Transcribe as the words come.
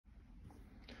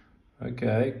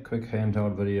Okay, quick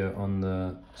handheld video on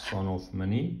the Sonoff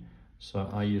Mini. So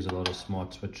I use a lot of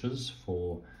smart switches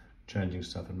for changing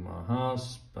stuff in my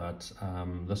house, but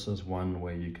this is one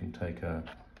where you can take a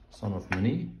Sonoff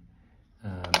Mini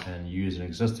and use an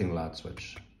existing light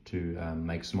switch to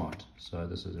make smart. So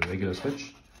this is a regular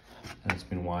switch and it's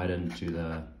been wired to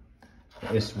the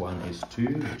S1,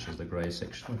 S2, which is the gray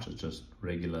section, which is just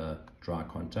regular dry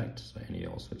contact. So any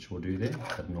old switch will do there,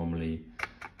 but normally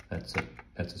that's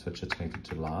a switch that's connected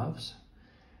to lives.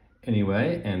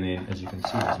 Anyway, and then as you can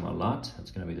see, there's my light.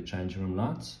 That's going to be the change room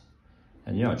lights.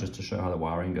 And yeah, just to show how the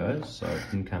wiring goes. So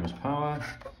in comes power.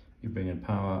 You bring in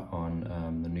power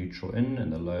on the neutral in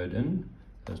and the load in.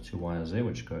 Those two wires there,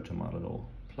 which go to my little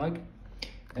plug.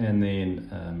 And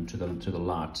then to the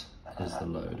light is the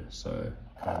load. So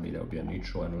currently there'll be a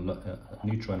neutral and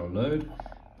a load.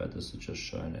 But this is just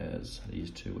shown as these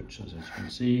two, which is, as you can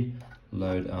see,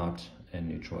 load out and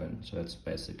neutral in. So that's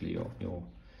basically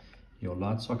your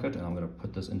light socket, and I'm going to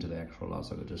put this into the actual light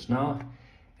socket just now.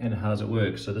 And how does it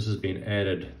work? So this has been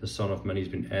added, the Sonoff Mini has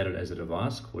been added as a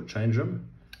device called change room.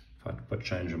 If I put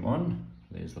change room on,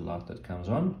 there's the light that comes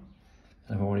on.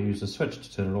 And if I want to use the switch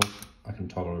to turn it off, I can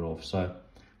toggle it off. So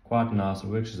quite nice, it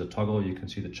works as a toggle. You can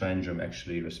see the change room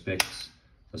actually respects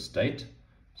the state.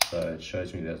 So it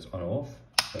shows me that it's on or off.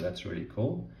 So that's really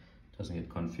cool. Doesn't get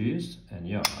confused. And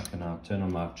yeah, I can now turn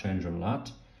on my change room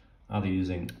light, either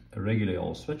using a regular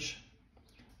old switch,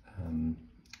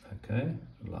 okay,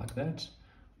 like that,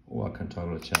 or I can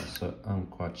toggle it here. So I'm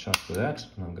quite chuffed with that,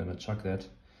 and I'm going to chuck that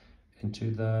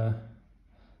into the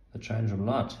change room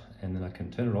light, and then I can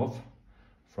turn it off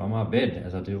from my bed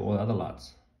as I do all the other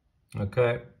lights.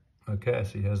 Okay,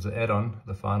 so here's the add-on,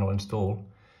 the final install,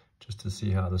 just to see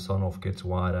how the Sonoff gets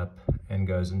wired up and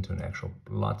goes into an actual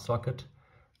light socket.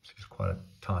 It's quite a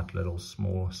tight little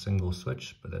small single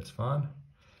switch, but that's fine.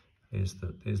 There's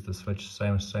the switch,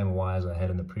 same wires I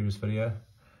had in the previous video,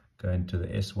 going to the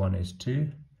S1,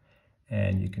 S2,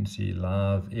 and you can see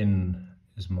live in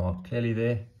is marked clearly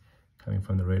there, coming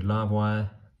from the red live wire.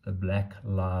 The black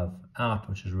live out,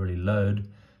 which is really load,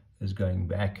 is going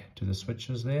back to the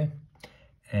switches there.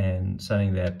 And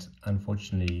something that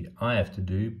unfortunately I have to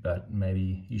do, but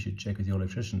maybe you should check with your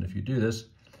electrician if you do this,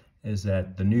 is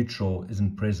that the neutral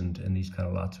isn't present in these kind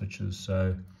of light switches.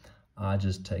 So I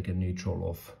just take a neutral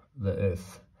off the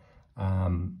earth,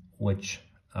 which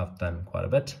I've done quite a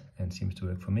bit and seems to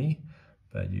work for me,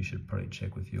 but you should probably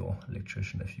check with your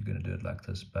electrician if you're going to do it like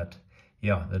this. But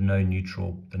yeah, the no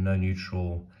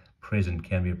neutral present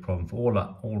can be a problem for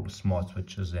all smart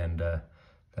switches, and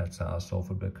that's how I solve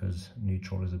it, because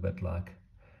neutral is a bit like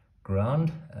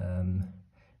ground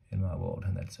in my world,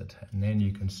 and that's it. And then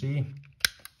you can see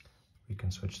we can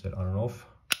switch that on and off.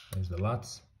 There's the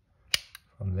lights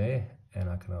from there, and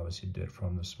I can obviously do it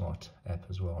from the smart app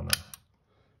as well now.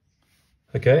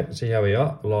 Okay, so here we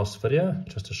are, last video,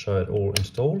 just to show it all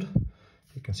installed.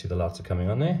 You can see the lights are coming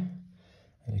on there,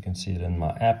 and you can see it in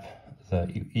my app, the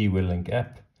eWearLink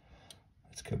app.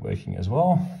 It's kept working as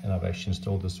well, and I've actually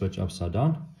installed the switch upside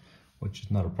down, which is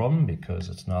not a problem because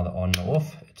it's neither on nor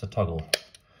off, it's a toggle.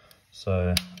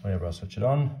 So whenever I switch it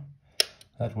on,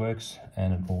 that works,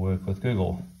 and it will work with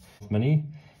Google Mini,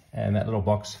 and that little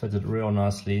box fitted real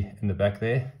nicely in the back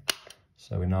there.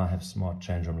 So we now have smart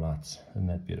change room lights. Isn't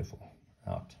that beautiful?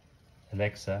 Out.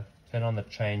 Alexa, turn on the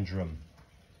change room.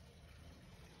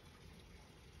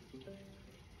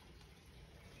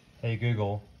 Hey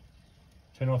Google,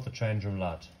 turn off the change room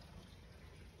light.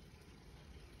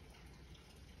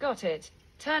 Got it.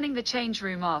 Turning the change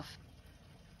room off.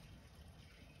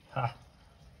 Ha!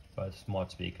 Both smart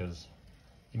speakers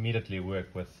immediately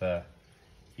work with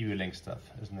eWearLink stuff.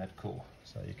 Isn't that cool?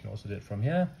 So you can also do it from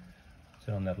here.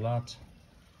 Turn on that light,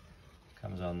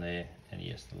 comes on there, and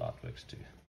yes, the light works too.